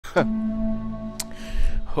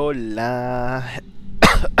Hola.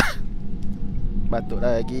 Batuk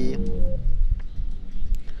lagi.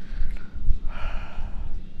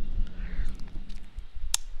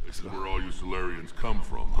 This is where all you Solarians come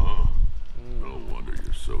from, huh? No wonder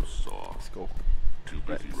you're so soft. Let's go. Too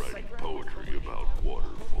busy writing poetry about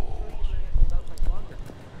waterfalls.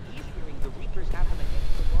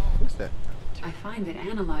 Who's that? I find that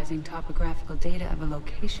analyzing topographical data of a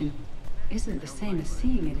location isn't the same as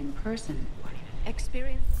seeing it in person.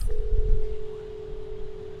 Experience.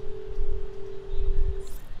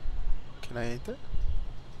 Can I enter?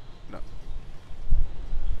 No.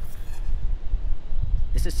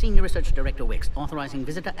 This is Senior Research Director Wicks, authorizing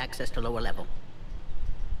visitor access to lower level.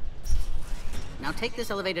 Now take this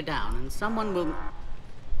elevator down, and someone will...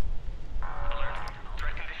 Alert.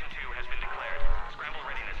 Threat condition 2 has been declared. Scramble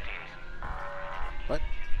readiness teams. What?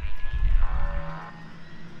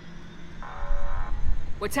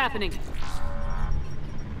 What's happening?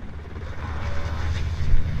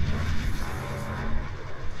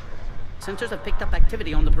 Sensors have picked up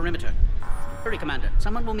activity on the perimeter. Hurry, Commander.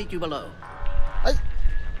 Someone will meet you below. Ay!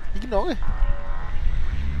 Hindi na ako eh.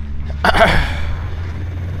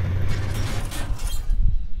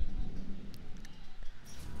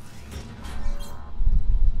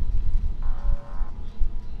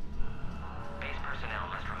 Base personnel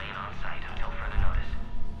must remain on site until further notice.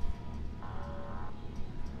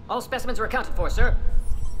 All specimens are accounted for, sir.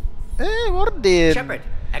 Eh, Morden! Shepard,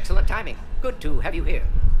 excellent timing. Good to have you here.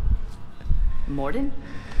 Morden?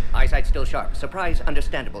 Eyesight still sharp. Surprise,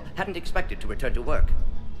 understandable. Hadn't expected to return to work.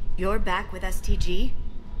 You're back with STG?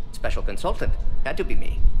 Special consultant. Had to be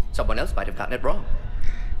me. Someone else might have gotten it wrong.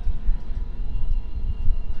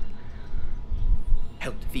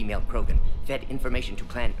 Helped female Krogan. Fed information to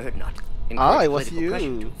Clan Erdnot. Ah, it was political you.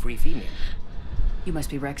 pressure to free female. You must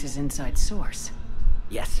be Rex's inside source.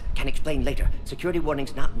 Yes, can explain later. Security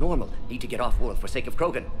warnings not normal. Need to get off-world for sake of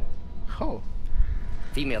Krogan. Oh.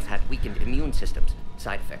 Females had weakened immune systems.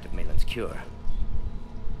 Side effect of Malin's cure.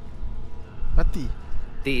 Mati.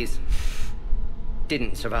 These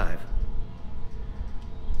didn't survive.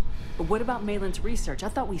 But what about Malin's research? I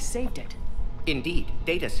thought we saved it. Indeed,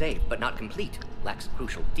 data saved, but not complete. Lacks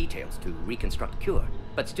crucial details to reconstruct cure,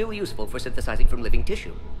 but still useful for synthesizing from living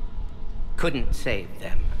tissue. Couldn't save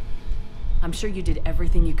them. I'm sure you did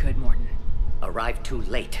everything you could, Morden. Arrived too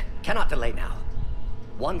late. Cannot delay now.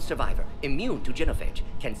 One survivor, immune to genophage,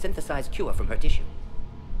 can synthesize cure from her tissue.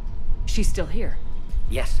 She's still here.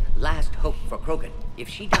 Yes, last hope for Krogan. If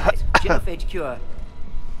she dies, genophage cure...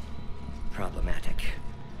 problematic.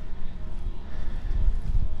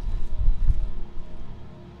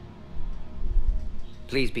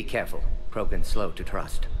 Please be careful. Krogan's slow to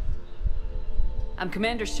trust. I'm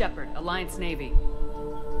Commander Shepard, Alliance Navy.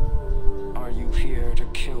 Are you here to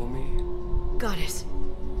kill me? Goddess,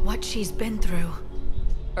 what she's been through.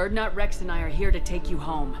 Erdnot, Rex, and I are here to take you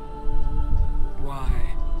home. Why?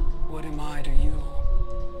 What am I to you?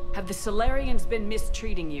 Have the Solarians been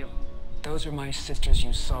mistreating you? Those are my sisters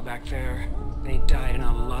you saw back there. They died in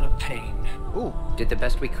a lot of pain. Ooh. Did the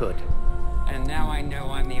best we could. And now I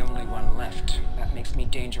know I'm the only one left. That makes me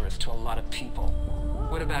dangerous to a lot of people.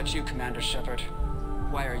 What about you, Commander Shepard?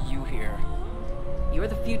 Why are you here? You're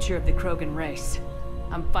the future of the Krogan race.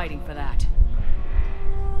 I'm fighting for that.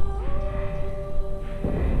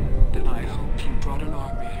 Then I hope you brought an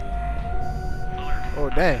army. Oh,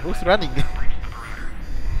 damn. Who's running?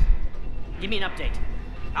 Give me an update.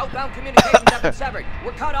 Outbound communications have been severed.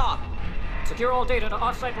 We're cut off. Secure all data to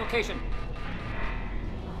off-site location.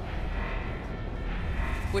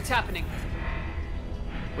 What's happening?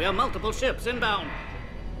 We have multiple ships inbound.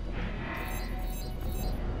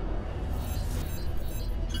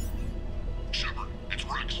 Shepard, it's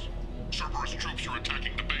Rex. Cerberus troops are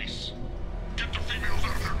attacking the base. Get the females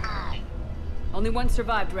out of there now! Only one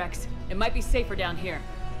survived, Rex. It might be safer down here.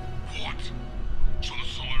 What? So the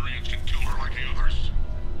Solarians can kill her like the others?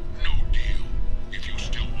 No deal. If you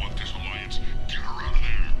still want this alliance, get her out of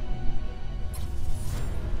there.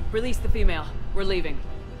 Release the female. We're leaving.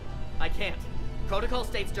 I can't. Protocol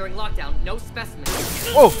states during lockdown, no specimens.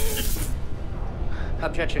 Oh!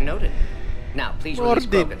 Objection noted. Now, please release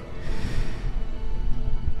Morden. Krogan.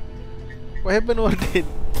 What happened, Morden?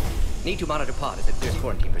 Need to monitor pod as it clears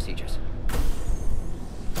quarantine procedures.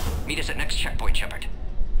 Meet us at next checkpoint, Shepard.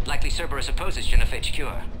 Likely Cerberus opposes genophage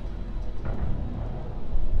cure.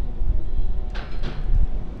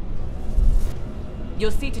 You'll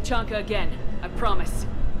see Tachanka again. I promise.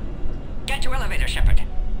 Get to elevator, Shepard.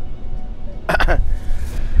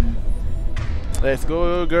 Let's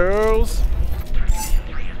go, girls.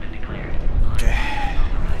 Okay.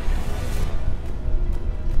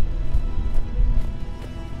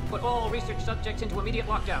 Put all research subjects into immediate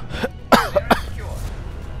lockdown. Secure.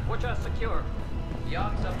 Watcher secure.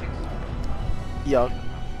 Young subjects. Young.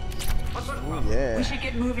 What sort of Oh problem? yeah. We should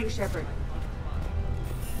get moving, Shepard.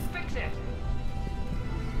 Fix it.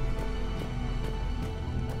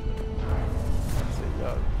 Say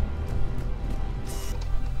young.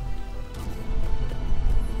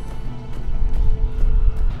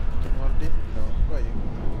 Mordin? No. Who are you?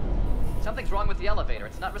 Something's wrong with the elevator.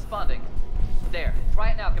 It's not responding. There.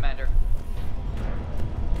 Try it now, Commander.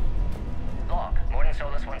 Log, Morton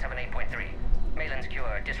Solus 178.3. Malin's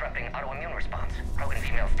cure disrupting autoimmune response. Krogan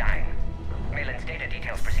females dying. Malin's data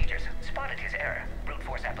details procedures. Spotted his error. Brute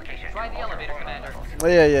force application. Try the elevator, Commander. Oh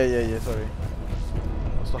yeah. Sorry.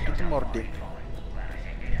 I was talking to Mordin.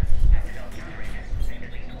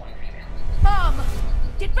 Mom!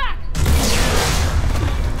 Get back!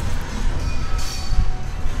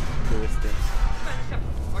 Interesting. Commander Shepard,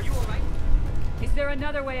 are you alright? Is there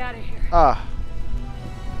another way out of here? Ah.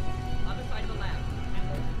 Other side of the lab.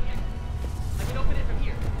 I can open it from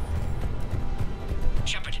here.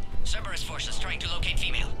 Shepard, Cerberus forces trying to locate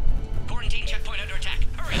female. Quarantine checkpoint under attack.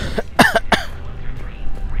 Hurry!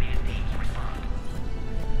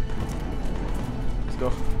 Let's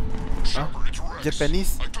go. Shepard, it's Rex.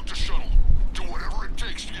 Japanese. I took the shuttle. Do whatever it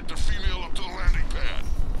takes to get the female up to the landing pad.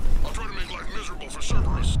 I'll try to make life miserable for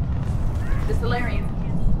Cerberus. The Solarian.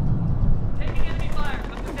 Taking enemy fire.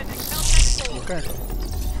 I'm defending Caltech 4. Okay.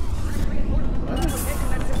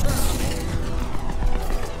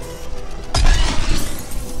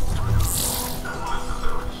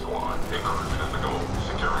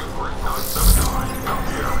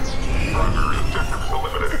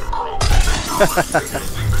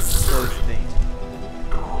 Interesting.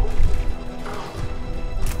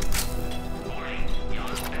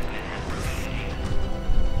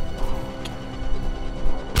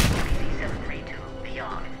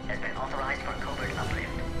 Beyond has been authorized for covert uplift.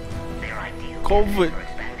 They are ideal Covert. for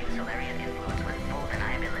expanding Solarian influence with full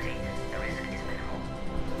deniability. The risk is minimal.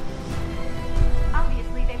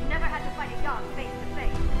 Obviously, they've never had to fight a Yogg face to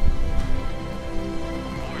face.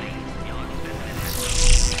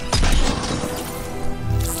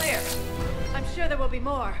 Clear. I'm sure there will be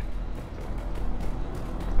more.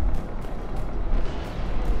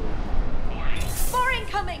 More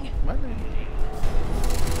incoming! Mana?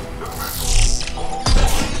 Don't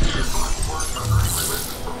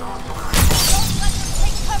let them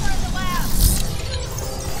take cover in the lab!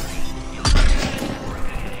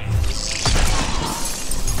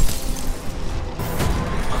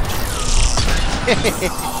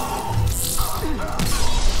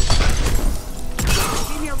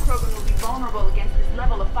 Female Krogan will be vulnerable against this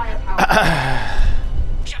level of firepower.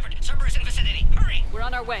 Shepard, Cerberus in vicinity. Hurry! We're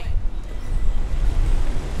on our way.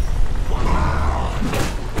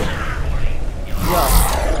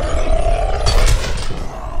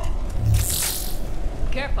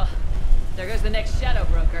 Careful. There goes the next shadow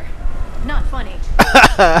broker. Not funny.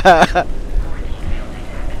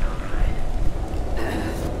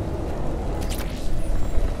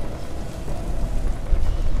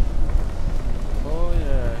 Oh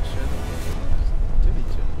yeah, shadow.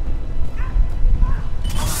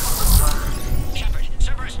 Shepard,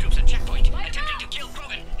 Cerberus troops at checkpoint. Attempting to kill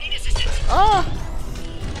Krogan. Need assistance. Ah!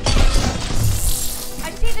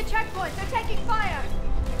 I see the checkpoint. They're taking fire.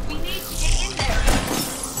 We need to get in there.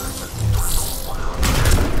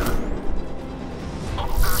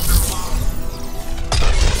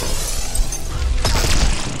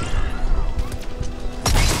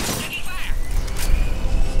 Taking fire.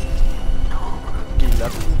 Gila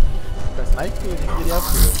tuh. Bukan sniper ni, jadi apa?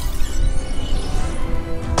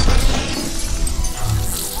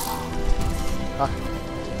 Hah?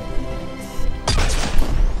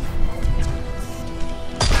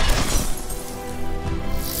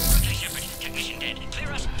 Okay, Shepard. Technician dead.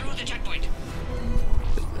 Clear us through the checkpoint.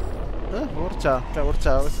 Orcha. Kan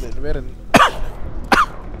Orcha. Vad är det? Vad är den?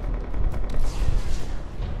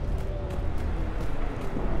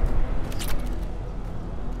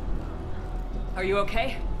 Are you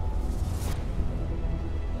okay?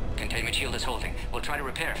 Containment shield is holding. We'll try to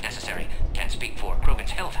repair if necessary. Can't speak for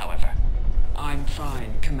Krogan's health, however. I'm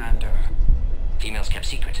fine, Commander. Females kept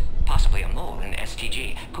secret. Possibly a mole in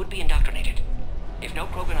STG. Could be indoctrinated. If no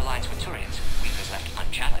Krogan aligns with Turians, Week is left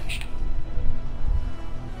unchallenged.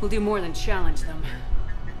 We'll do more than challenge them.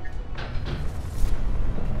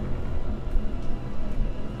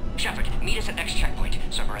 Shepard, meet us at next checkpoint.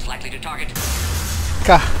 Cerberus likely to target.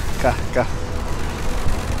 Kah.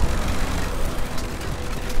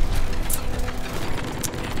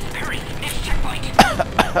 Hurry, next checkpoint.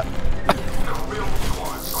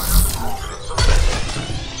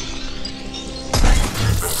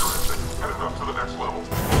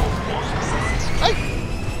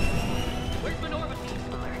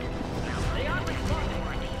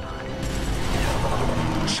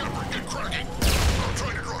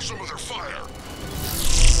 of their fire.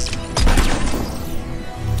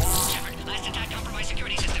 Shepard, last attack compromised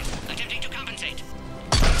security systems. Attempting to compensate.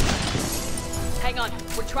 Hang on.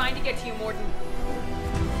 We're trying to get to you, Morden.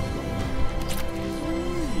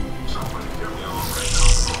 Somebody give me a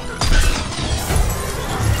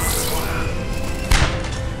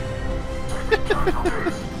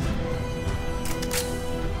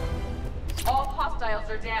All hostiles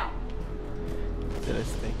are down.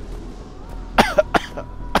 Interesting.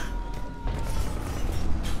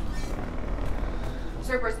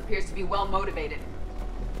 Cerberus appears to be well motivated.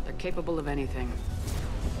 They're capable of anything.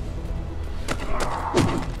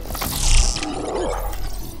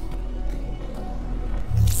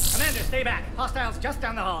 Commander, stay back. Hostiles just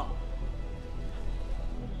down the hall.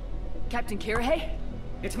 Captain Kirihei?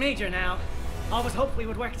 It's Major now. Always hoped we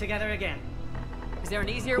would work together again. Is there an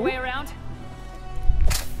easier way around?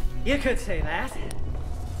 You could say that.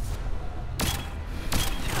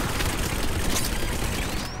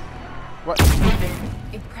 What?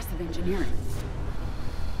 Impressive engineering.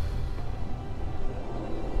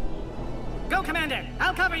 Go, Commander!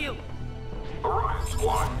 I'll cover you! Orion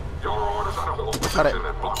Squad, your orders are to hold Got it. position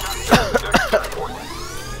and block out the next checkpoint.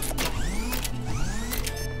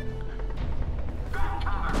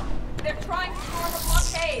 They're trying to storm a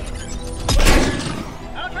blockade.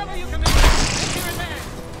 I'll cover you, Commander! Here and there!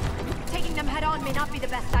 Taking them head on may not be the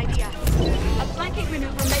best idea. A flanking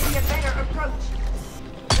maneuver may be a better approach.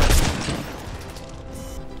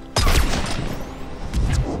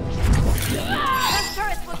 Those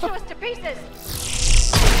turrets will chew us to pieces.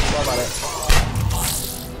 What about it?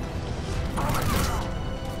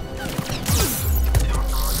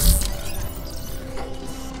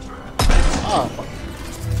 Oh, fuck.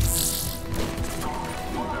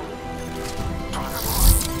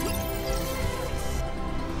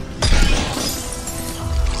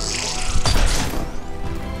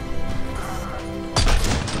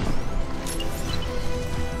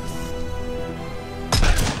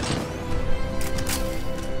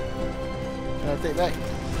 Take that.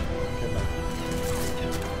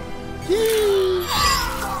 There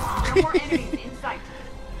are more enemies in sight.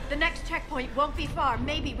 The next checkpoint won't be far.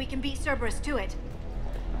 Maybe we can beat Cerberus to it.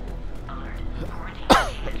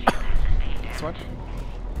 This one?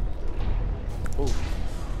 Oh.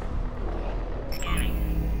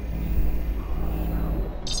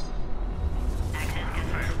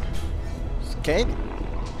 Scan?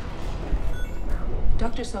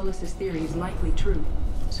 Dr. Solus's theory is likely true.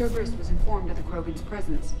 Cerberus was informed of the Krogan's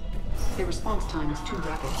presence. Their response time is too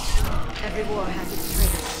rapid. Every war has its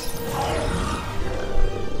traitors.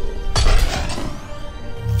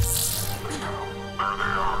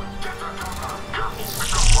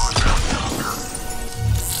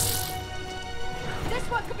 This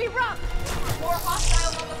one could be rough. More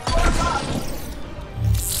hostiles on the floor above.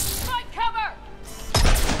 Find cover!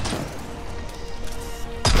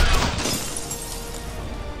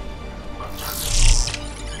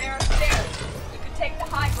 There are stairs. We could take the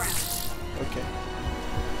high ground. Okay.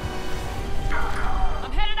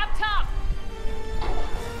 I'm headed up top.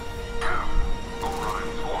 Orion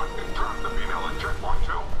Squad, in turn to female at checkpoint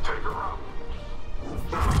 2. Take her out.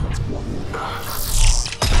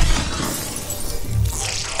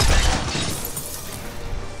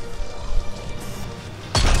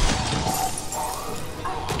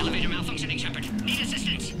 Elevator malfunctioning, Shepard. Need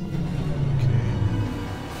assistance.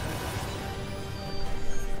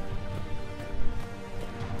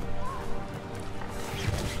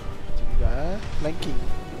 Juga flanking.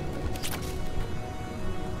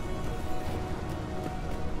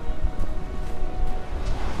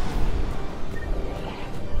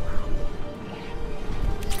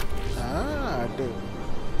 Ah, ada.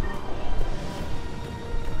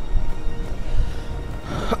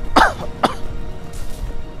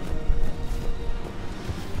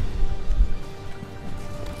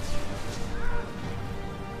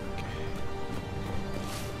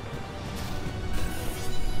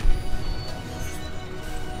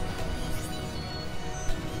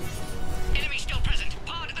 Enemy still present.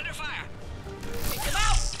 Pod under fire. Take them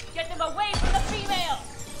out. Get them away from the female.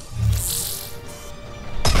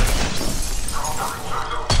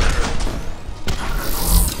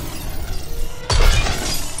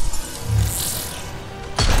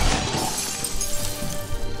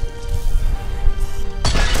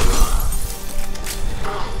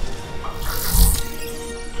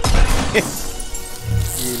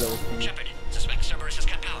 Gila OP. Shepard, suspect Cerberus has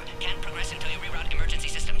cut power. Can't progress until you reroute emergency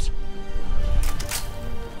systems.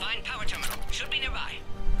 Find power terminal. Should be nearby.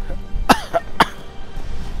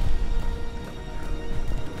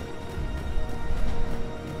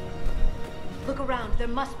 Look around. There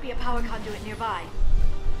must be a power conduit nearby.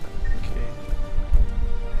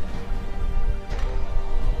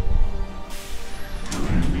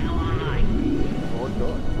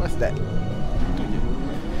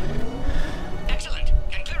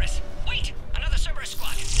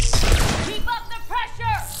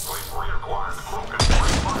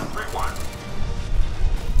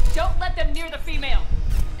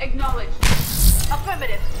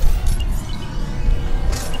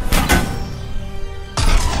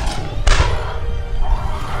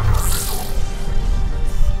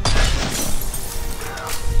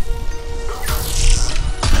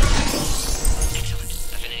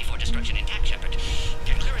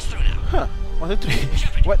 the tree.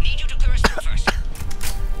 Shepard, What? need you to clear us through first.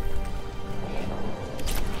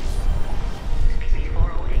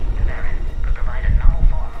 SCP-408 Varen could provide a novel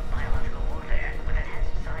form of biological warfare with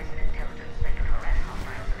enhanced size and intelligence that can harass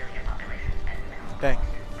hostile civilian populations at minimal Okay.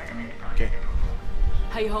 cost. Recommend project Okay. approval.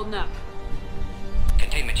 How you holding up?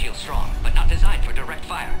 Containment shield strong, but not designed for direct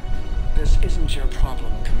fire. This isn't your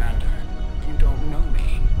problem, Commander. You don't know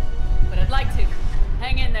me. But I'd like to.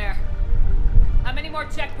 Hang in there. How many more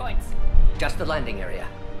checkpoints? Just the landing area.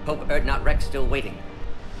 Hope not Rex still waiting.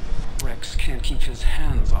 Rex can't keep his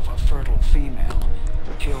hands off a fertile female.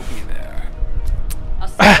 He'll be there. I'll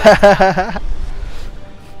see you.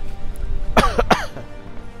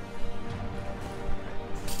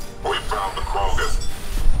 We found the Krogan.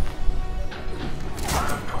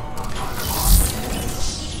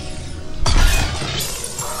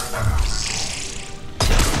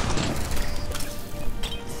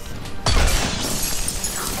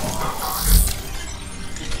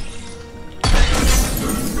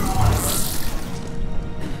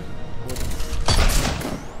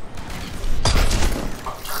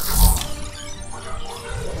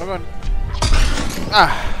 Come on. Ah.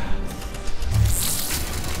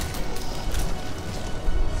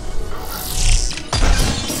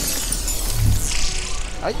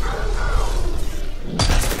 Ay.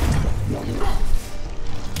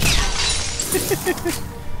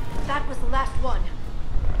 That was the last one.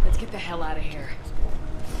 Let's get the hell out of here.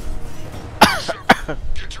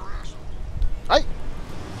 Get your ass. Ay.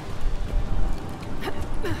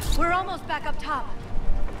 We're almost back up top.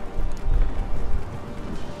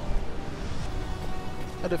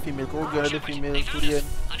 Ada female Krogan, ada female Korean.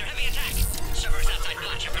 Under heavy attack. Servers outside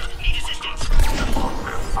Blood, Shepard. Need assistance.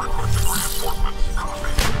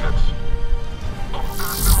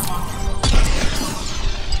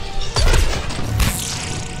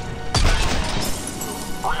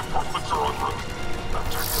 Reinforcements are en route.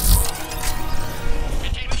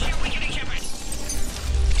 Containment shield weakening, Shepard.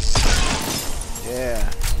 Yeah.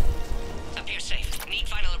 Appears safe. Need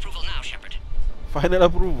final approval now, Shepard. Final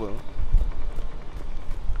approval.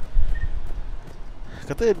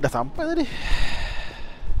 Katanya dah sampai tadi.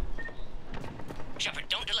 Shepard,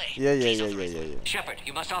 don't delay. Yeah. Shepard,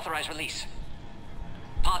 you must authorize release.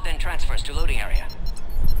 Pod then transfers to loading area.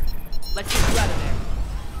 Let's get you out of there.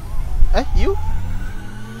 Eh, you?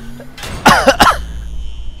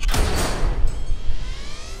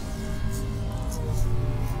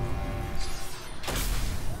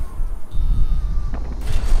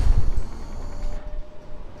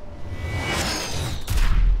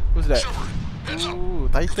 Who's that? Shepard, heads up. Ooh,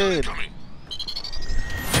 Titan. Coming.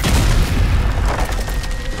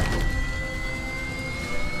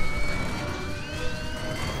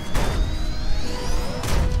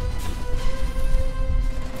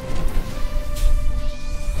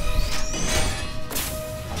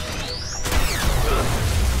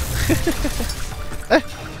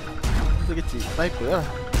 Itu kecil, sniper lah.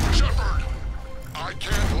 Shepard, I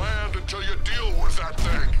can't land until you deal with that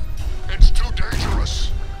thing. It's too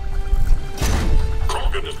dangerous.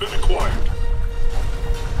 Krogan has been acquired.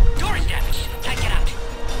 Door is damaged. Can't get out.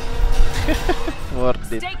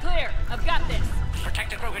 Worth it. Stay clear. I've got this.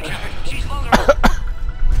 Protect the Krogan, Shepard. She's vulnerable.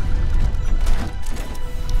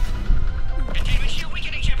 Containment shield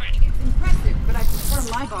weakening, Shepard. It's impressive, but I prefer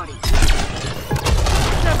my body.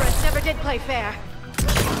 Cerberus never did play fair.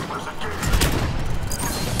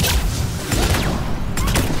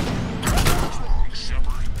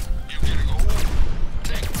 Shepard, you getting old?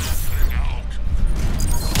 Take that thing out.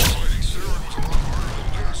 Fighting Siren was a lot harder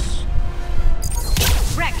than this.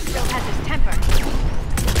 Rex still has his temper.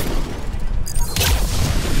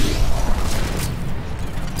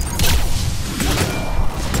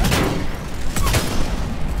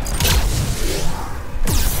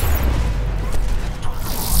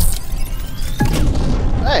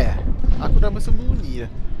 Aku dah bersembunyi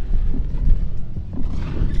dah.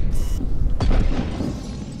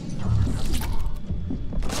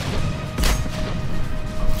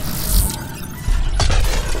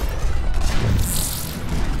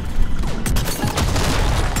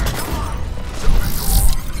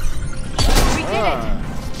 We did it.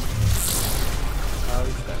 How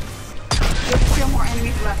is that? There's still more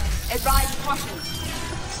enemies left. Advise caution.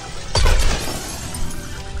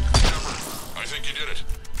 I think you did it.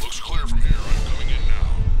 Looks clear from here. I'm going in now.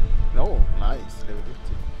 No, nice. Level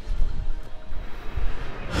 50.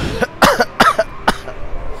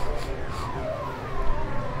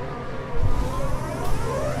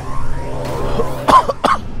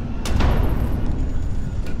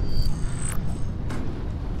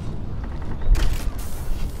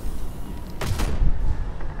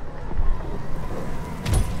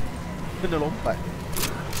 Bener lompat.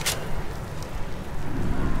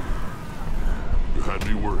 You had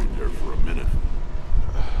me worried there for a minute.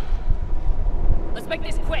 Let's make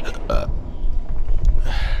this quick.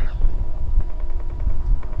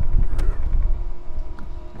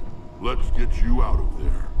 Let's get you out of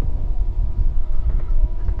there.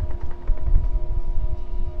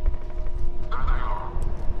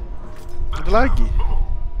 Ada lagi.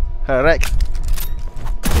 Ha, Rex.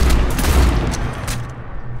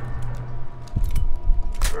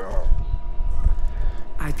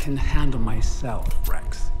 I can handle myself,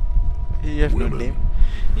 Rex. You have no name.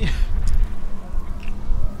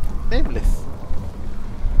 Nameless.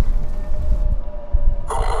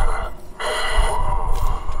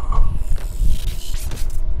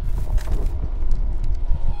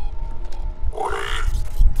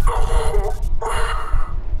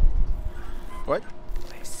 What?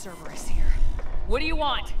 Cerberus here. What do you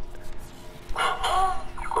want?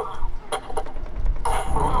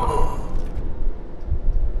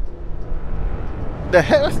 The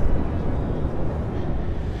hell?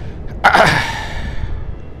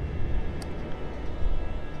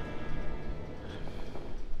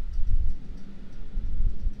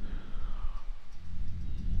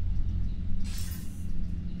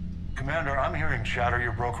 Commander, I'm hearing chatter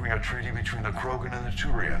you're brokering a treaty between the Krogan and the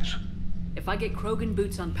Turians. If I get Krogan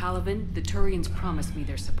boots on Palaven, the Turians promise me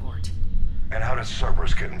their support. And how did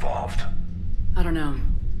Cerberus get involved? I don't know.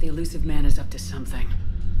 The elusive man is up to something.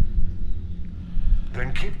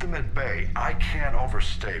 Then keep them at bay. I can't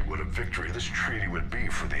overstate what a victory this treaty would be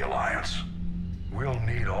for the Alliance. We'll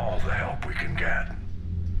need all the help we can get.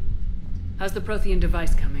 How's the Prothean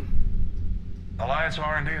device coming? Alliance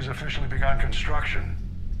R&D has officially begun construction.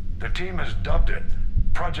 The team has dubbed it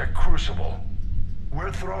Project Crucible.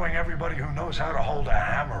 We're throwing everybody who knows how to hold a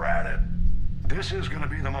hammer at it. This is going to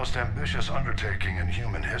be the most ambitious undertaking in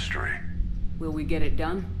human history. Will we get it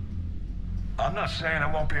done? I'm not saying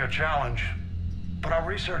it won't be a challenge, but our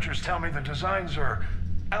researchers tell me the designs are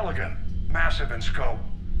elegant, massive in scope,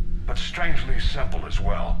 but strangely simple as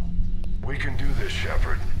well. We can do this,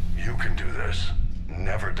 Shepard. You can do this.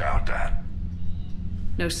 Never doubt that.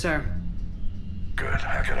 No, sir. Good.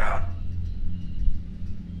 Hack it out.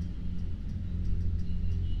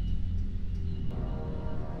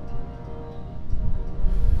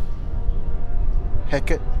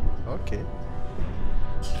 Hack it. Okay.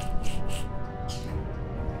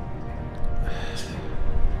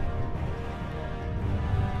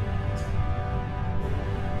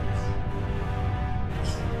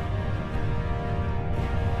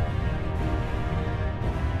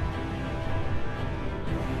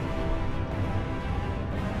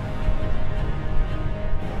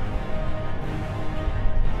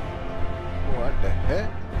 What the heck?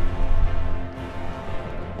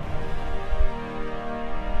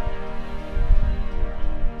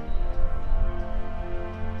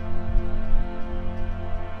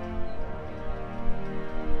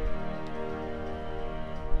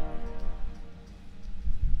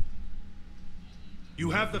 You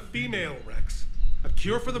have the female, Rex. A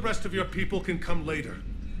cure for the rest of your people can come later.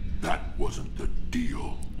 That wasn't the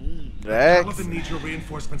deal. Rex. Palaven needs your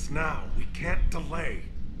reinforcements now. We can't delay.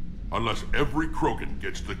 Unless every Krogan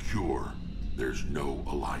gets the cure, there's no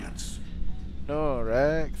alliance. No,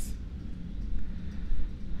 Rex.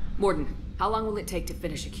 Morden, how long will it take to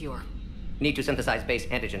finish a cure? Need to synthesize base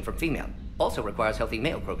antigen from female. Also requires healthy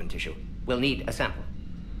male Krogan tissue. We'll need a sample.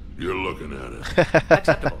 You're looking at it.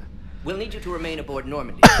 Acceptable. We'll need you to remain aboard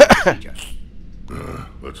Normandy for the procedure.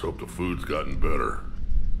 Let's hope the food's gotten better.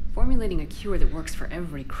 Formulating a cure that works for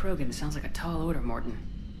every Krogan sounds like a tall order, Morden.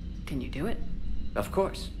 Can you do it? Of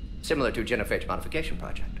course. Similar to genophage modification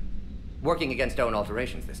project. Working against own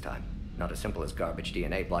alterations this time. Not as simple as garbage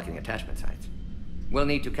DNA blocking attachment sites. We'll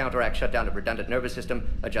need to counteract shutdown of redundant nervous system,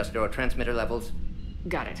 adjust neurotransmitter levels.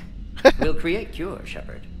 Got it. We'll create cure,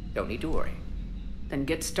 Shepard. Don't need to worry. Then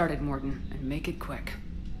get started, Morden, and make it quick.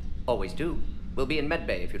 Always do. We'll be in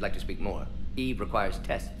medbay if you'd like to speak more. Eve requires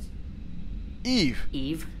tests. Eve.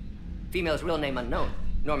 Eve? Female's real name unknown.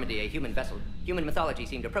 Normandy, a human vessel. Human mythology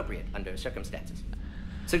seemed appropriate under circumstances.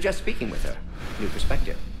 Suggest speaking with her. New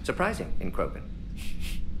perspective. Surprising in Krogan.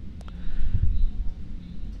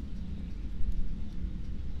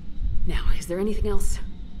 Now, is there anything else?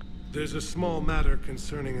 There's a small matter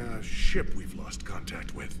concerning a ship we've lost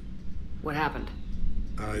contact with. What happened?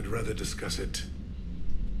 I'd rather discuss it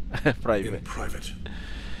Private. in private.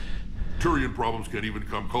 Turian problems can't even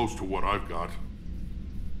come close to what I've got.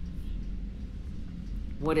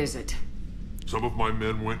 What is it? Some of my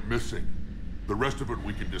men went missing. The rest of it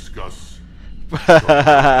we can discuss. You're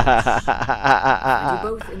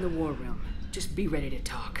both in the war room. Just be ready to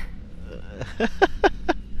talk.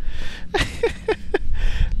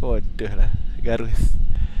 Waduh lah, Garus.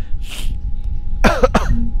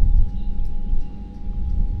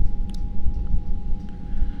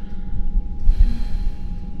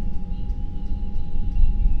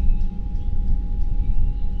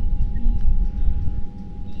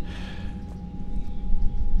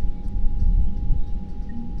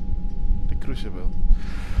 The Crucible.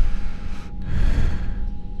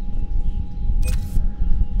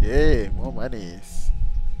 Yeay, mau manis.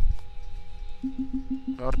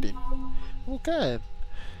 Nordin. Bukan.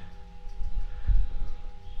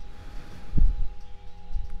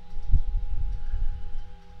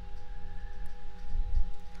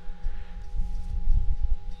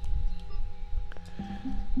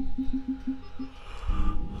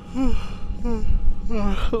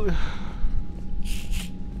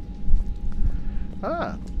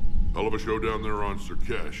 Ah. Hell of a show down there on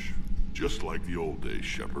Sirkesh. Just like the old days,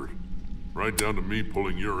 Shepard. Right down to me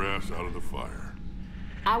pulling your ass out of the fire.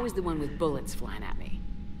 I was the one with bullets flying at me.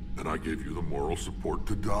 And I gave you the moral support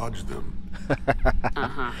to dodge them.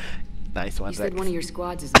 Uh-huh. Nice one, You said Rex. one of your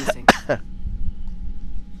squads is missing.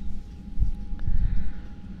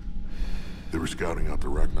 They were scouting out the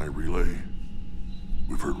Rachni relay.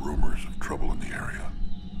 We've heard rumors of trouble in the area.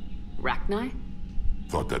 Rachni?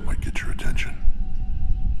 Thought that might get your attention.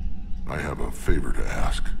 I have a favor to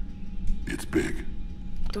ask. It's big.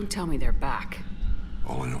 Don't tell me they're back.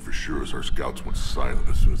 All I know for sure is our scouts went silent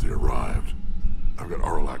as soon as they arrived. I've got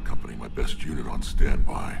Aralak Company, my best unit, on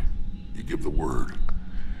standby. You give the word,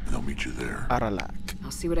 and they'll meet you there. Aralak.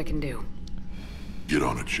 I'll see what I can do. Get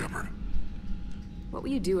on it, Shepard. What will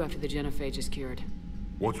you do after the genophage is cured?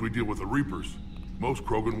 Once we deal with the Reapers, most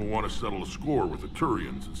Krogan will want to settle a score with the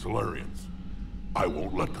Turians and Solarians. I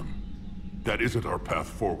won't let them. That isn't our path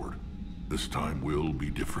forward. This time will be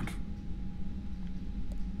different.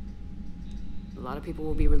 A lot of people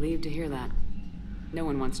will be relieved to hear that. No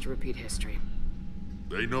one wants to repeat history.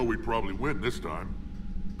 They know we probably win this time,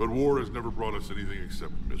 but war has never brought us anything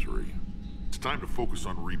except misery. It's time to focus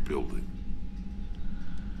on rebuilding.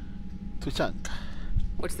 Tuchanka.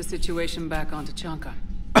 What's the situation back on Tuchanka?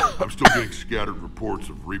 I'm still getting scattered reports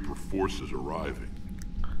of Reaper forces arriving.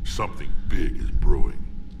 Something big is brewing.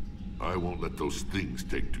 I won't let those things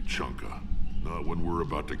take Tuchanka. Not when we're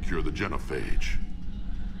about to cure the genophage.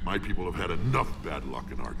 My people have had enough bad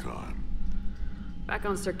luck in our time. Back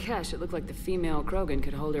on Sirkesh, it looked like the female Krogan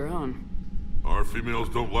could hold her own. Our females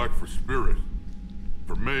don't lack for spirit.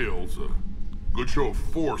 For males, a good show of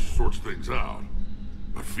force sorts things out.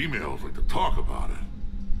 But females like to talk about it.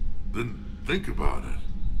 Then think about it.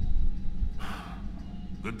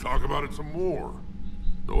 Then talk about it some more.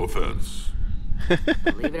 No offense.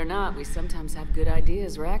 Believe it or not, we sometimes have good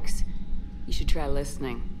ideas, Rex. You should try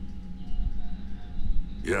listening.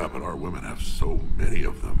 Yeah, but our women have so many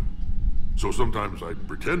of them. So sometimes I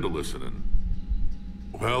pretend to listen and...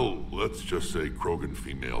 Well, let's just say Krogan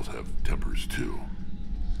females have tempers too.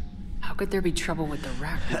 How could there be trouble with the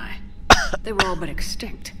Rachni? They were all but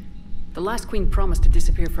extinct. The last queen promised to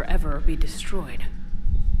disappear forever or be destroyed.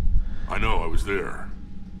 I know, I was there.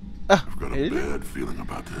 I've got a bad feeling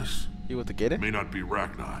about this. You want to get it? It may not be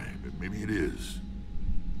Rachni, but maybe it is.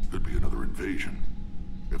 Could be another invasion.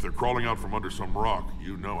 If they're crawling out from under some rock,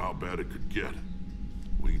 you know how bad it could get.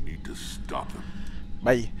 We need to stop them.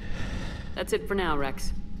 Bye. That's it for now,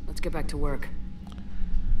 Rex. Let's get back to work.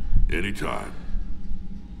 Anytime.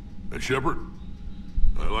 And Shepard,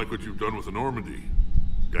 I like what you've done with the Normandy.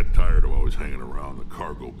 Got tired of always hanging around the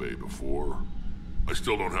cargo bay before. I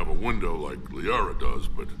still don't have a window like Liara does,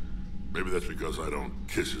 but maybe that's because I don't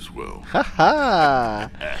kiss as well. Ha ha!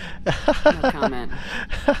 No comment.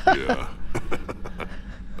 Yeah.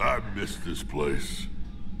 I miss this place.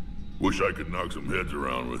 Wish I could knock some heads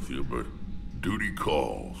around with you, but duty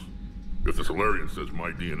calls. If the Solarian says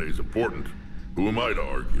my DNA's important, who am I to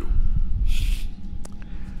argue?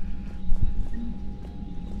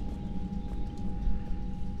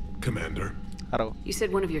 Commander. Hello. You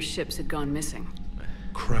said one of your ships had gone missing.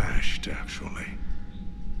 Crashed, actually.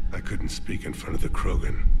 I couldn't speak in front of the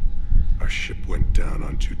Krogan. Our ship went down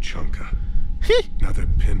on Tuchanka. Now they're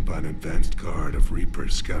pinned by an advanced guard of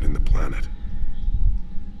Reapers scouting the planet.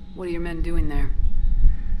 What are your men doing there?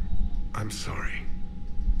 I'm sorry.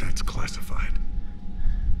 That's classified.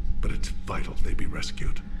 But it's vital they be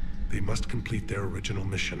rescued. They must complete their original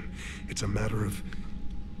mission. It's a matter of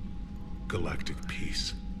galactic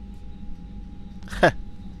peace. I'll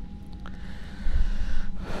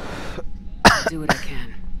do what I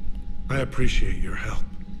can. I appreciate your help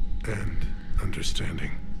and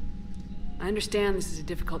understanding. I understand this is a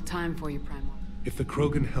difficult time for you, Primal. If the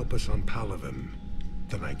Krogan help us on Palaven,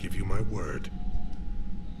 then I give you my word.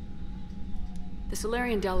 The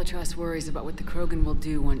Solarian Dalatrass worries about what the Krogan will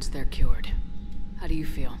do once they're cured. How do you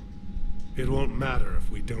feel? It won't matter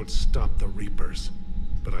if we don't stop the Reapers,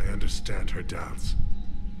 but I understand her doubts.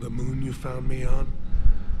 The moon you found me on?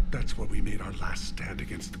 That's where we made our last stand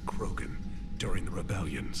against the Krogan during the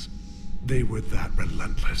rebellions. They were that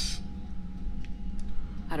relentless.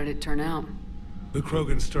 How did it turn out? The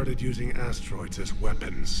Krogan started using asteroids as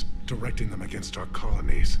weapons, directing them against our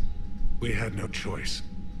colonies. We had no choice.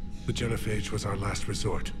 The genophage was our last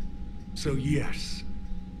resort. So yes,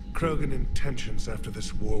 Krogan intentions after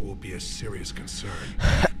this war will be a serious concern.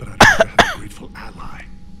 But I'd rather have a grateful ally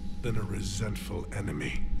than a resentful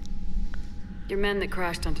enemy. Your men that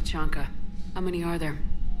crashed onto Chanka, how many are there?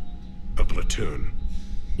 A platoon.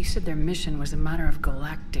 You said their mission was a matter of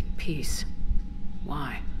galactic peace.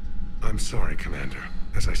 Why? I'm sorry, Commander.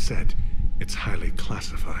 As I said, it's highly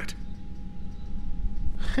classified.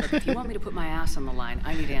 Look, if you want me to put my ass on the line,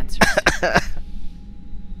 I need answers.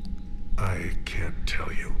 I can't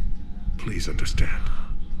tell you. Please understand.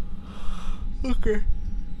 Okay.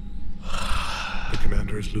 The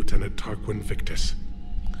commander is Lieutenant Tarquin Victus.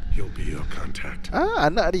 He'll be your contact. Ah,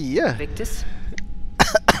 anak dia. Victus?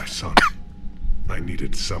 My son. I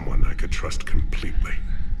needed someone I could trust completely.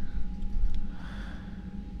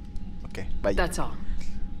 Okay, bye. That's all.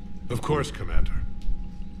 Of course, Commander.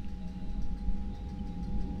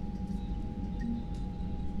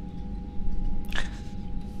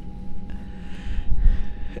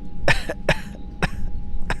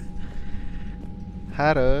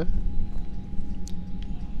 Haro.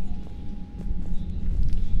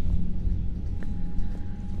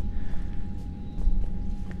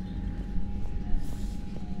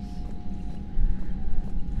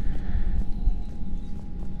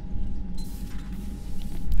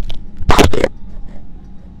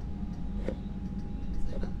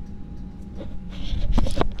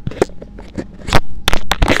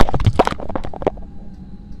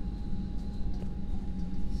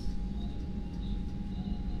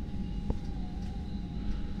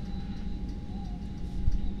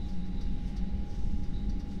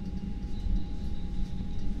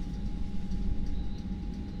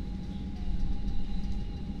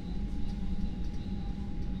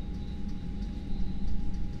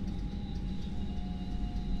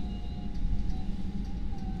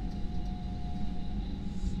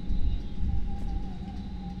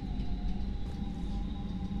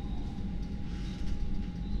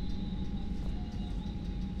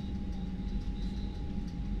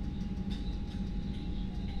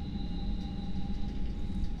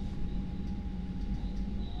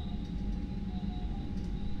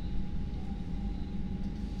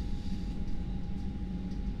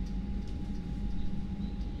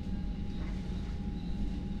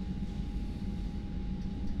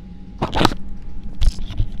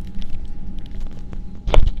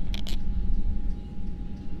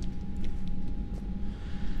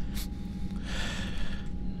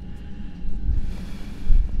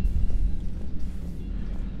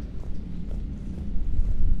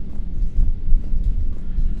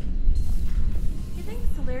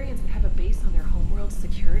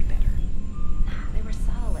 Secured better. They were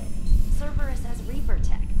solid. Cerberus has Reaper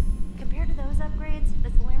tech. Compared to those upgrades, the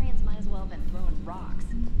Solarians might as well have been throwing rocks.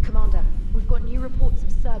 Commander, we've got new reports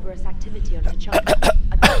of Cerberus activity on Tuchanka,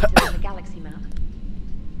 according to the galaxy map.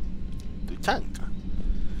 Tuchanka?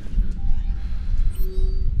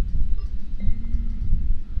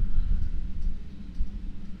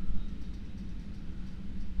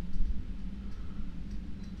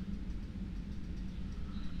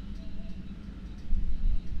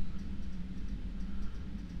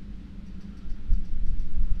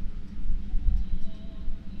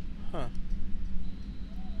 Huh.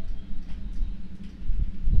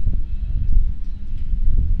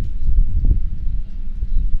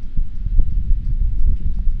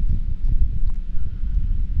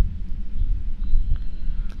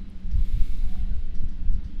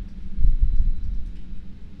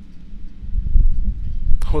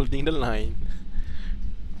 Holding the line.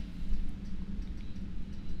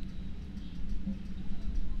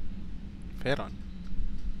 Peron.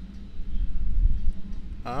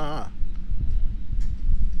 Ah.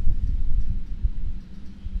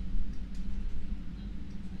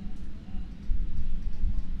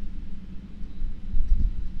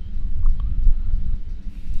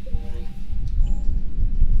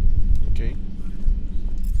 Okay.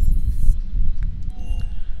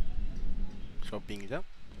 Shopping jap.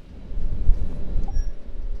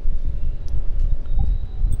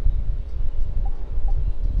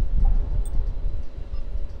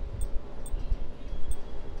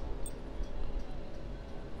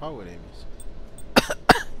 power damage.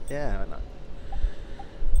 Yeah, why not?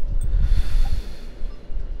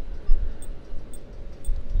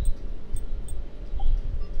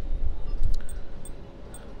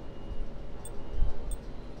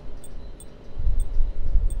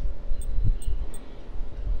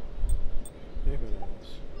 Yeah, who knows?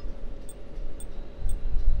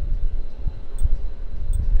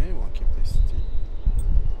 Anyone can play Steam.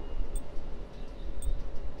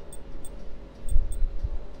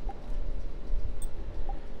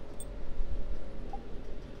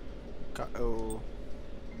 Uh-oh.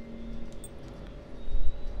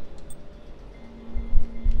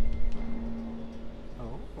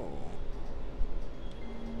 Oh.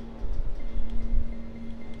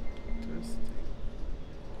 Interesting.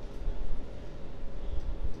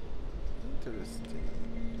 Interesting.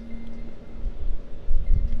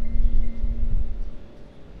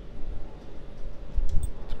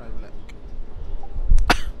 Try black.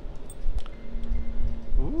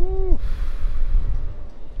 Ooh.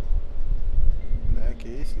 Black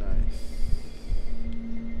is nice.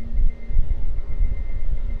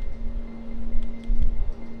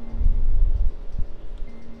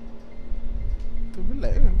 Tu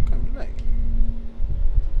black ke? Bukan black.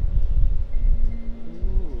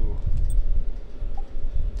 Ooh.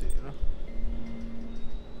 Cantik lah.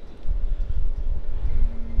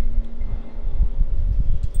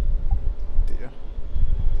 Cantik lah.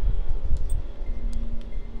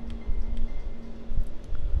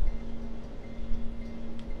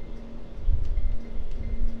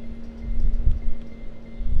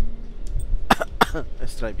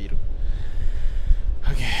 Let's try biru.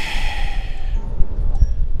 Okay.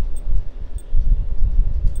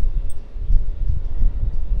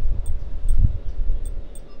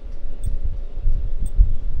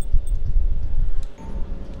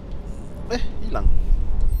 Hilang.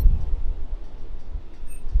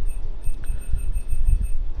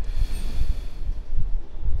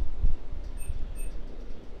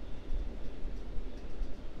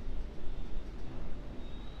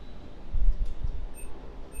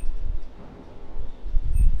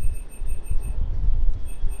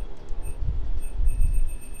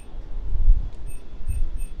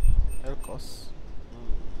 Elkos.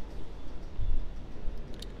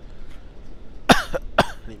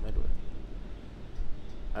 52.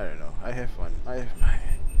 I don't know. I have one. I have my.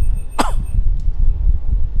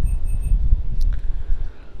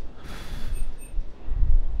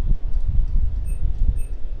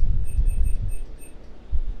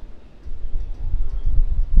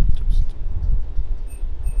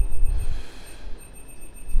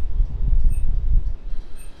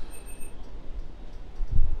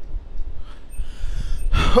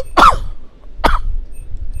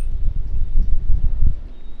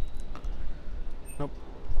 Nope.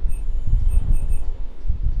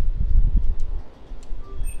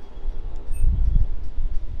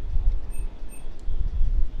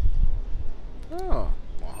 Oh,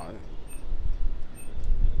 mahal.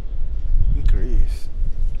 Increase.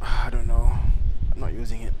 I don't know. I'm not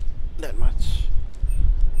using it that much.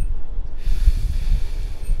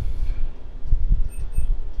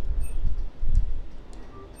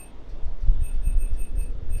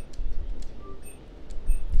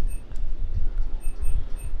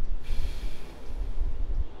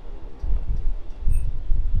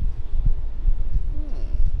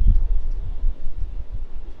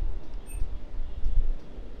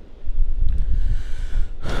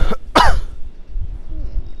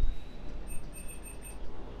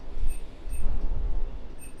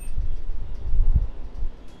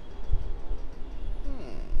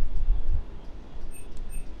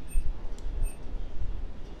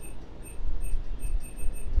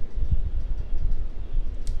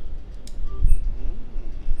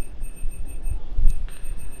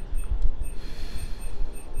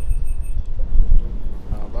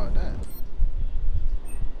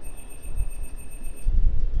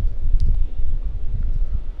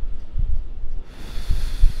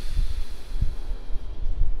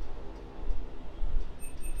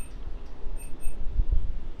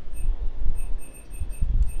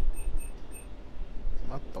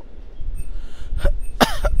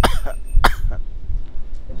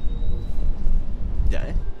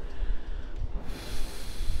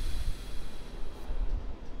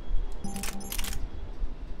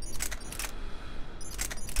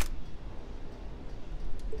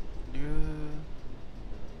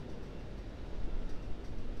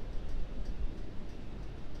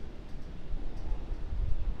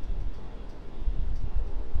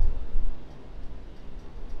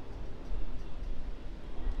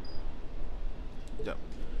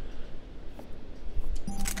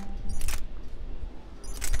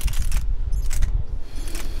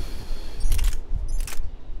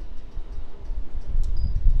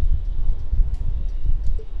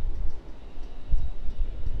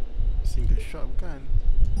 shotgun.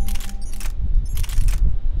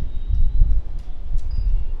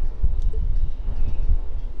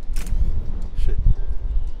 Shit.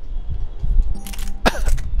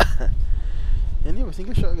 Ini apa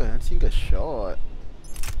single shotgun? Single shot.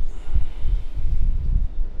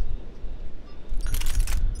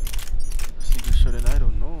 Single shot and I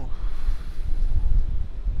don't know.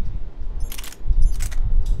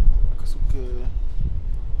 Aku suka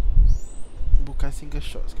bukan single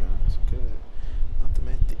shot sekarang. Aku suka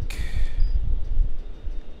automatic.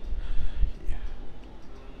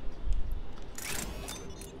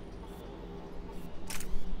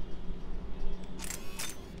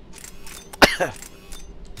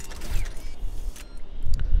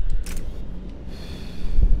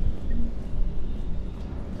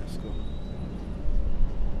 Let's go.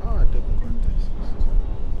 Oh, ada pun contest.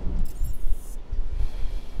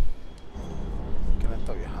 Can I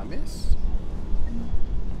talk your Hamis?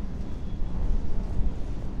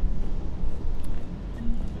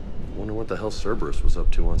 Wonder what the hell Cerberus was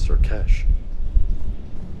up to on Sarkesh.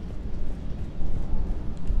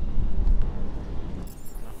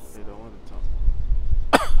 They don't want to talk.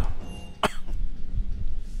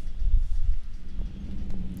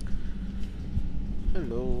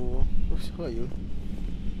 Hello, who are you?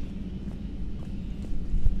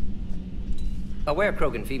 Aware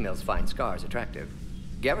Krogan females find scars attractive.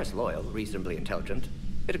 Garrus loyal, reasonably intelligent,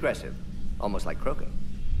 bit aggressive, almost like Krogan.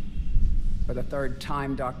 For the third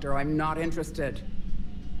time, Doctor, I'm not interested.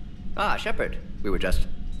 Ah, Shepard. We were just...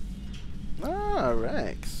 Ah,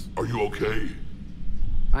 Rex. Are you okay?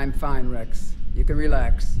 I'm fine, Rex. You can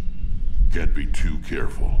relax. Can't be too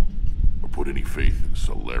careful, or put any faith in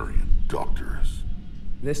Solarian doctors.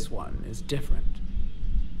 This one is different.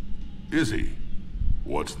 Is he?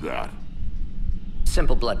 What's that?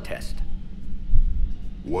 Simple blood test.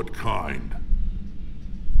 What kind?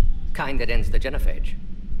 Kind that ends the genophage.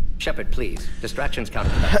 Shepard, please. Distractions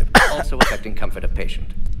counterproductive, also affecting comfort of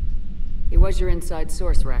patient. He was your inside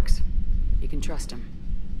source, Rex. You can trust him.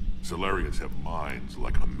 Solarians have minds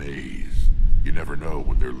like a maze. You never know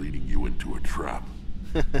when they're leading you into a trap.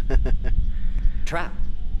 Trap?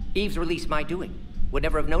 Eve's released my doing. Would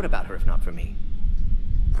never have known about her if not for me.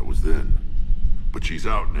 That was then. But she's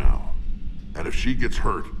out now. And if she gets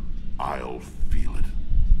hurt, I'll feel it.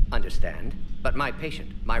 Understand. But my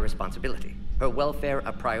patient, my responsibility. Her welfare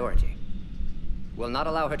a priority. Will not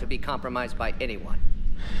allow her to be compromised by anyone.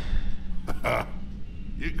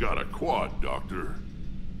 You got a quad, Doctor.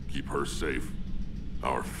 Keep her safe.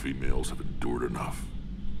 Our females have endured enough.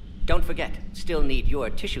 Don't forget, still need your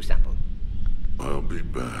tissue sample. I'll be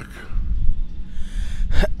back.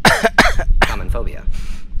 Common phobia.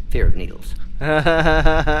 Fear of needles.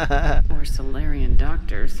 Or Solarian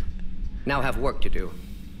doctors. Now have work to do.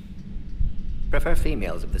 Prefer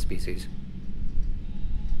females of the species.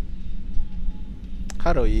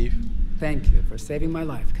 Hello, Eve. Thank you for saving my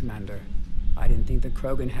life, Commander. I didn't think the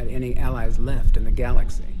Krogan had any allies left in the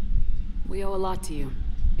galaxy. We owe a lot to you,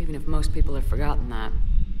 even if most people have forgotten that.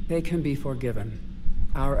 They can be forgiven.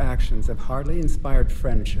 Our actions have hardly inspired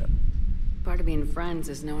friendship. Part of being friends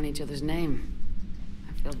is knowing each other's name.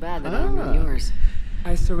 I feel bad that I don't know yours.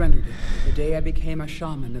 I surrendered it the day I became a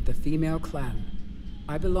shaman of the female clan.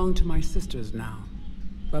 I belong to my sisters now.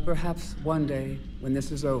 But perhaps one day, when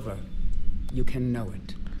this is over, you can know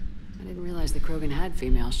it. I didn't realize the Krogan had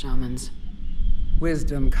female shamans.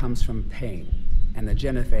 Wisdom comes from pain, and the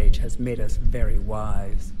genophage has made us very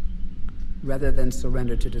wise. Rather than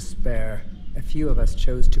surrender to despair, a few of us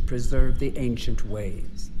chose to preserve the ancient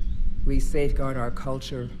ways. We safeguard our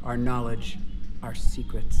culture, our knowledge, our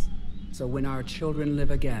secrets. So when our children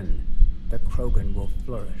live again, the Krogan will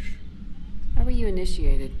flourish. How were you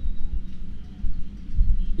initiated?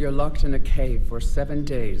 You're locked in a cave for 7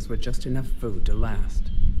 days with just enough food to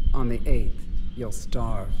last. On the 8th, you'll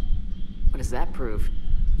starve. What does that prove?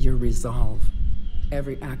 Your resolve.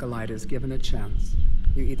 Every acolyte is given a chance.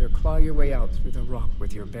 You either claw your way out through the rock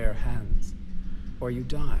with your bare hands, or you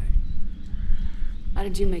die. How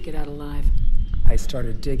did you make it out alive? I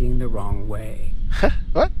started digging the wrong way.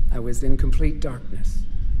 What? I was in complete darkness.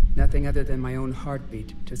 Nothing other than my own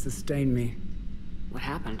heartbeat to sustain me. What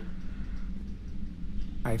happened?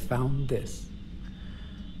 I found this.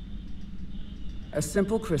 A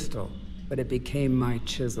simple crystal, but it became my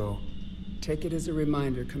chisel. Take it as a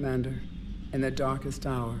reminder, Commander. In the darkest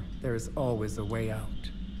hour, there is always a way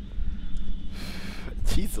out.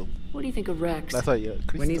 Chisel. What do you think of Rex? That's yeah,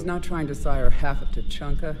 when he's not trying to sire half of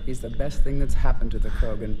Tuchanka, he's the best thing that's happened to the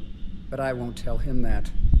Krogan. But I won't tell him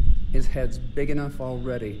that. His head's big enough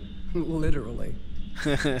already. Literally.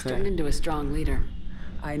 He's turned into a strong leader.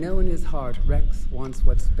 I know in his heart Rex wants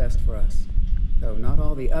what's best for us, though not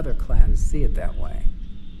all the other clans see it that way.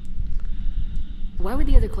 Why would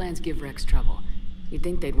the other clans give Rex trouble? You'd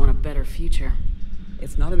think they'd want a better future.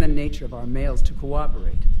 It's not in the nature of our males to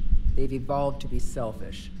cooperate. They've evolved to be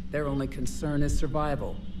selfish. Their only concern is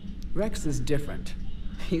survival. Rex is different.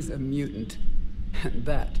 He's a mutant. And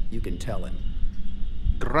that you can tell him.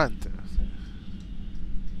 Grunt.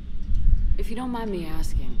 If you don't mind me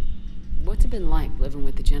asking, what's it been like living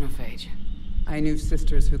with the genophage? I knew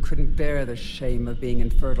sisters who couldn't bear the shame of being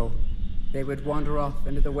infertile. They would wander off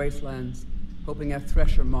into the wastelands, hoping a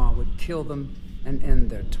thresher maw would kill them and end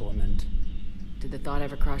their torment. Did the thought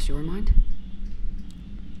ever cross your mind?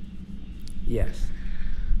 Yes.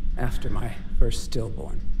 After my first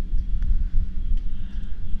stillborn.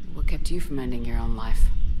 What kept you from ending your own life?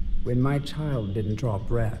 When my child didn't draw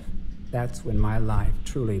breath, that's when my life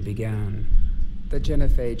truly began. The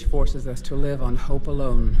genophage forces us to live on hope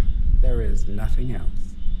alone. There is nothing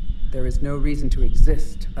else. There is no reason to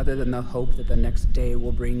exist other than the hope that the next day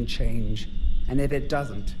will bring change. And if it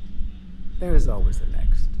doesn't, there is always the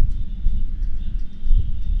next.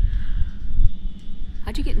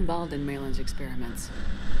 How'd you get involved in Malin's experiments?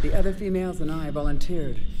 The other females and I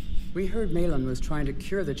volunteered. We heard Malin was trying to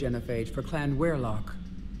cure the genophage for Clan Weirlock.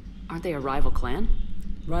 Aren't they a rival clan?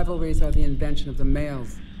 Rivalries are the invention of the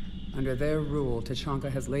males. Under their rule, Tuchanka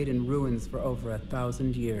has laid in ruins for over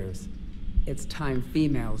 1,000 years. It's time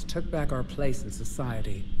females took back our place in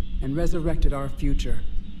society and resurrected our future.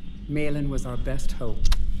 Malin was our best hope.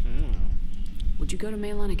 Would you go to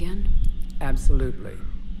Malin again? Absolutely.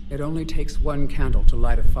 It only takes one candle to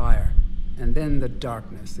light a fire, and then the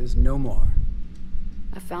darkness is no more.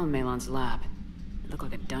 I found Malin's lab. It looked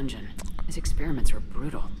like a dungeon. His experiments were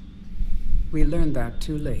brutal. We learned that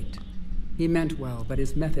too late. He meant well, but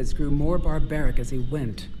his methods grew more barbaric as he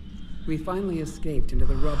went. We finally escaped into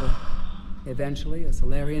the rubble. Eventually, a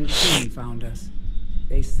Solarian team found us.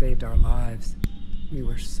 They saved our lives. We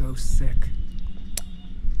were so sick.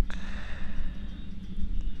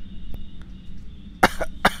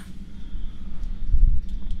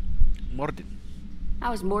 Mordin.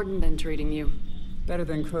 How has Mordin been treating you? Better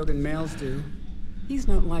than Krogan males do. He's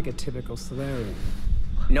not like a typical Solarian.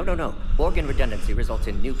 No. Organ redundancy results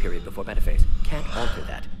in new period before metaphase. Can't alter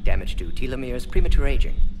that. Damage to telomeres, premature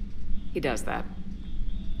aging. He does that.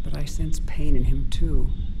 But I sense pain in him too.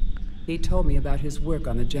 He told me about his work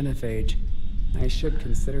on the genophage. I should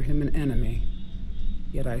consider him an enemy.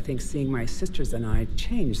 Yet I think seeing my sisters and I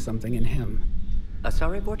changed something in him.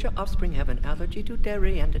 Asari Borgia offspring have an allergy to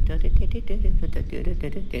dairy and...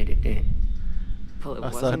 Well, it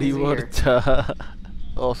Asari Borgia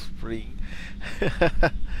offspring.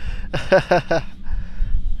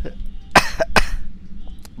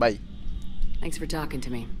 Bye. Thanks for talking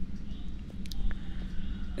to me.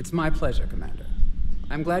 It's my pleasure, Commander.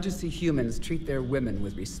 I'm glad to see humans treat their women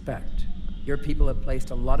with respect. Your people have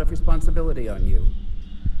placed a lot of responsibility on you.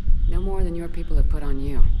 No more than your people have put on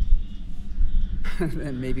you.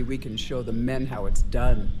 Then maybe we can show the men how it's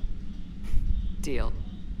done. Deal.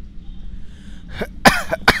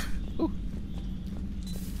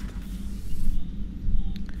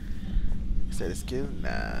 Is that a skill?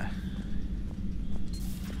 Nah.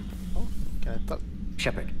 Oh, can I talk?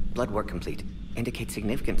 Shepard, blood work complete. Indicates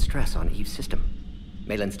significant stress on Eve's system.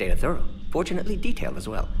 Malin's data thorough. Fortunately detailed as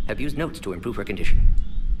well. Have used notes to improve her condition.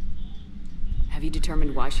 Have you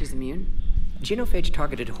determined why she's immune? Genophage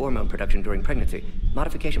targeted hormone production during pregnancy.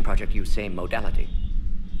 Modification project used same modality.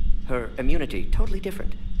 Her immunity totally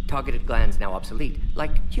different. Targeted glands now obsolete,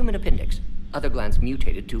 like human appendix. Other glands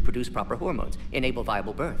mutated to produce proper hormones, enable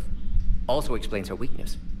viable birth. Also explains her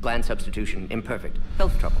weakness. Gland substitution imperfect.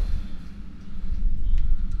 Health trouble.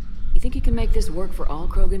 You think you can make this work for all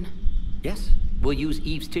Krogan? Yes. We'll use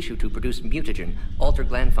Eve's tissue to produce mutagen, alter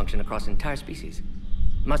gland function across entire species.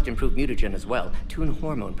 Must improve mutagen as well, tune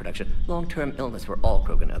hormone production. Long-term illness for all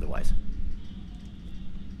Krogan otherwise.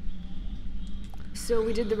 So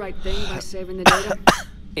we did the right thing by saving the data?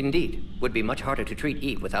 Indeed. Would be much harder to treat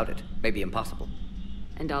Eve without it. Maybe impossible.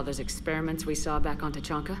 And all those experiments we saw back on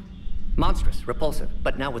Tuchanka? Monstrous, repulsive,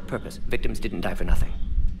 but now with purpose. Victims didn't die for nothing.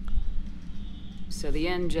 So the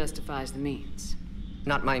end justifies the means.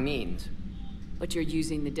 Not my means. But you're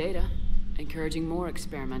using the data, encouraging more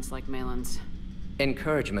experiments like Malin's.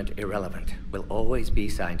 Encouragement irrelevant. Will always be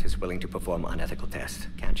scientists willing to perform unethical tests.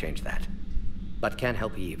 Can't change that. But can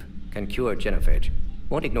help Eve. Can cure genophage.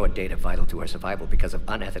 Won't ignore data vital to her survival because of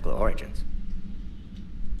unethical origins.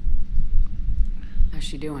 How's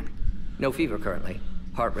she doing? No fever currently.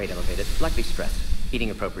 Heart rate elevated. Likely stressed. Eating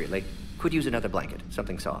appropriately. Could use another blanket.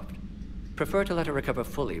 Something soft. Prefer to let her recover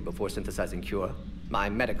fully before synthesizing cure. My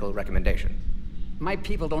medical recommendation. My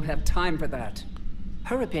people don't have time for that.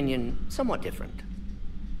 Her opinion, somewhat different.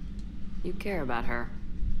 You care about her.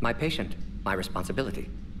 My patient, my responsibility.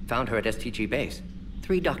 Found her at STG base.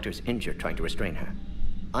 3 doctors injured trying to restrain her.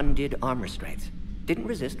 Undid arm restraints. Didn't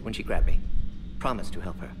resist when she grabbed me. Promised to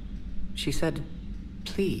help her. She said,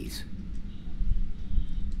 please.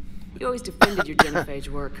 You always defended your genophage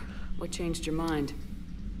work. What changed your mind?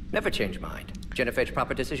 Never change mind. Genophage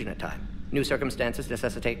proper decision at time. New circumstances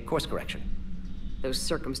necessitate course correction. Those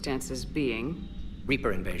circumstances being?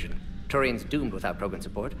 Reaper invasion. Turians doomed without Krogan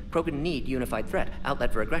support. Krogan need unified threat.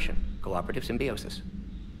 Outlet for aggression. Cooperative symbiosis.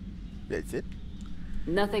 That's it?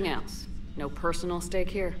 Nothing else. No personal stake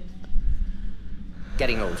here.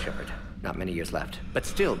 Getting old, Shepard. Not many years left. But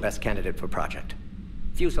still best candidate for project.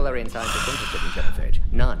 Few Solarian scientists interested in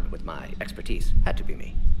genophage. None with my expertise. Had to be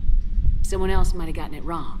me. Someone else might have gotten it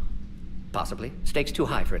wrong. Possibly. Stakes too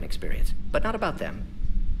high for inexperience. But not about them.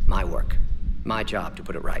 My work. My job to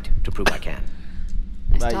put it right. To prove I can.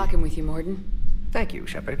 Nice talking with you, Morden. Thank you,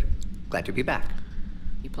 Shepard. Glad to be back.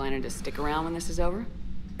 You planning to stick around when this is over?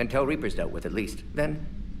 Until Reaper's dealt with, at least. Then,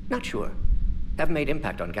 not sure. Haven't made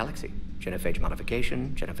impact on Galaxy. Genophage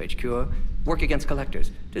modification, genophage cure, work against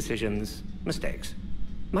collectors, decisions, mistakes.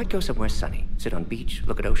 Might go somewhere sunny, sit on beach,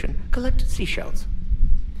 look at ocean, collect seashells.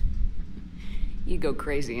 You go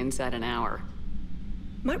crazy inside an hour.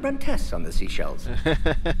 Might run tests on the seashells.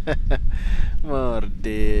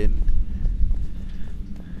 Morden.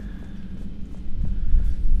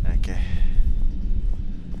 Okay.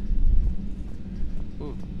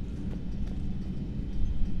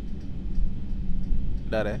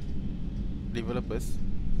 Dah developers.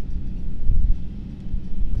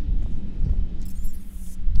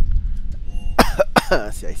 I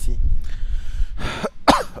see.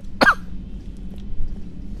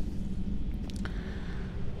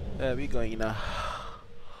 Where are we going now?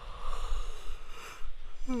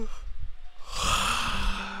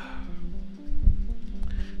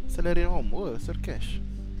 Salary home, oh, Sir Cash.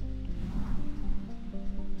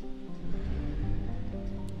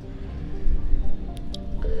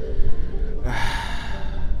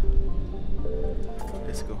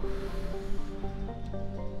 Let's go.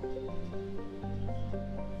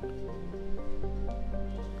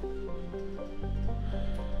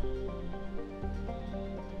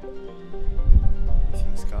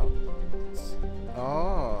 Missing scouts.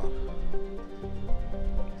 Oh.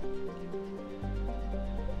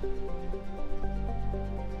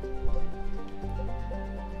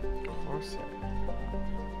 Horse.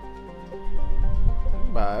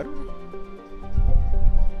 Baru.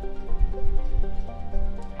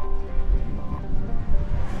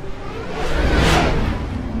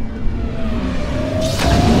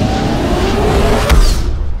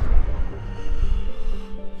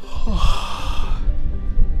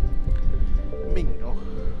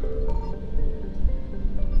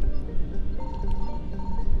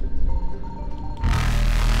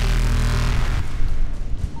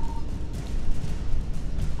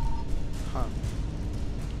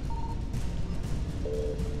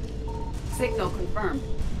 Signal confirmed.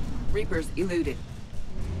 Reapers eluded.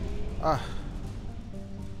 Ah.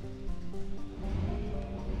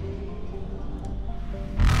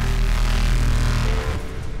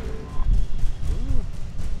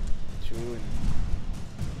 June.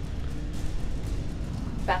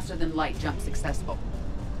 Faster than light jump successful.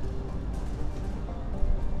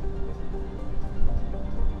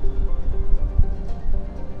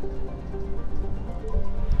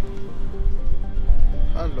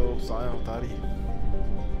 Hello, sayang tadi.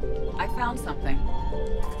 I found something.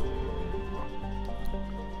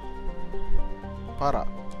 Para.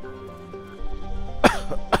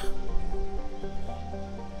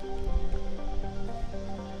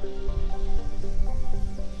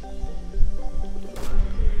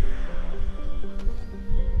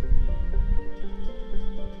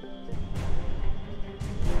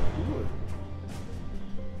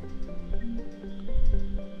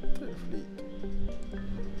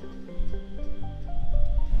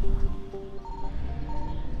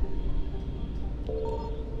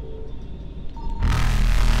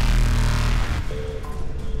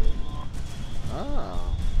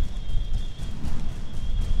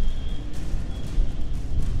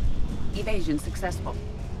 Evasion successful.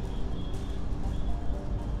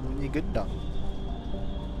 Bunyi gedang.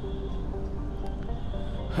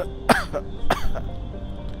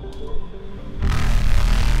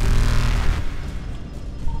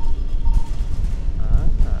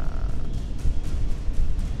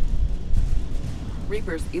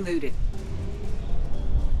 Reapers eluded.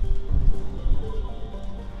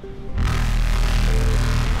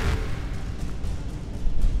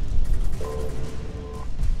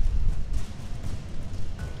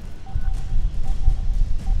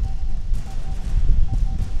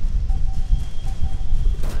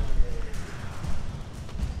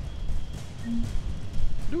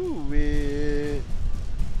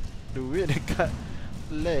 Duit dekat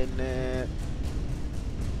planet.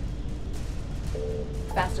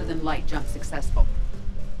 Faster than light jump successful.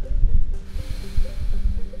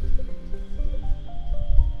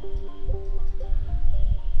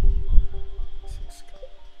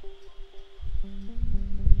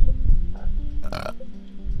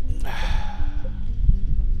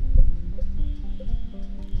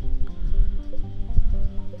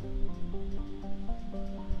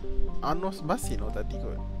 Anos Basino tadi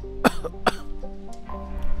kot.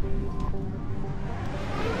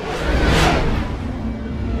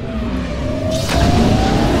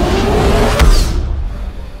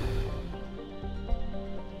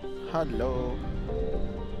 Hello.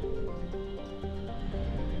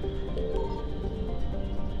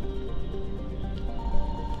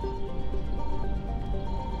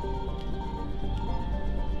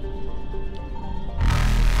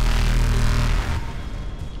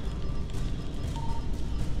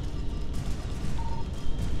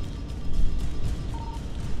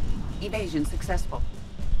 Evasion successful.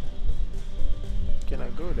 Can I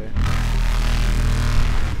go there?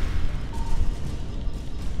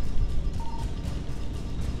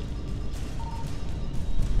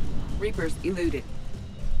 Reapers eluded.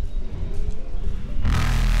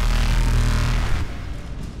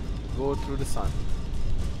 Go through the sun.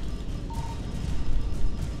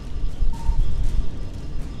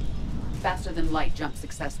 Faster than light jump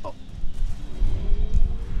successful.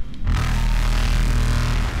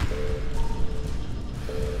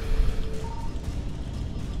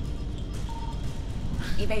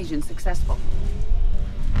 Evasion successful.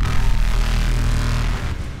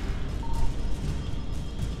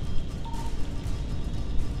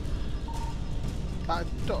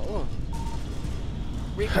 Aduh.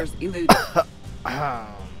 Reapers eluded. I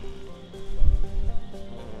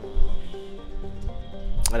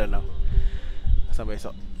don't know. Sampai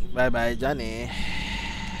esok. Bye bye Johnny.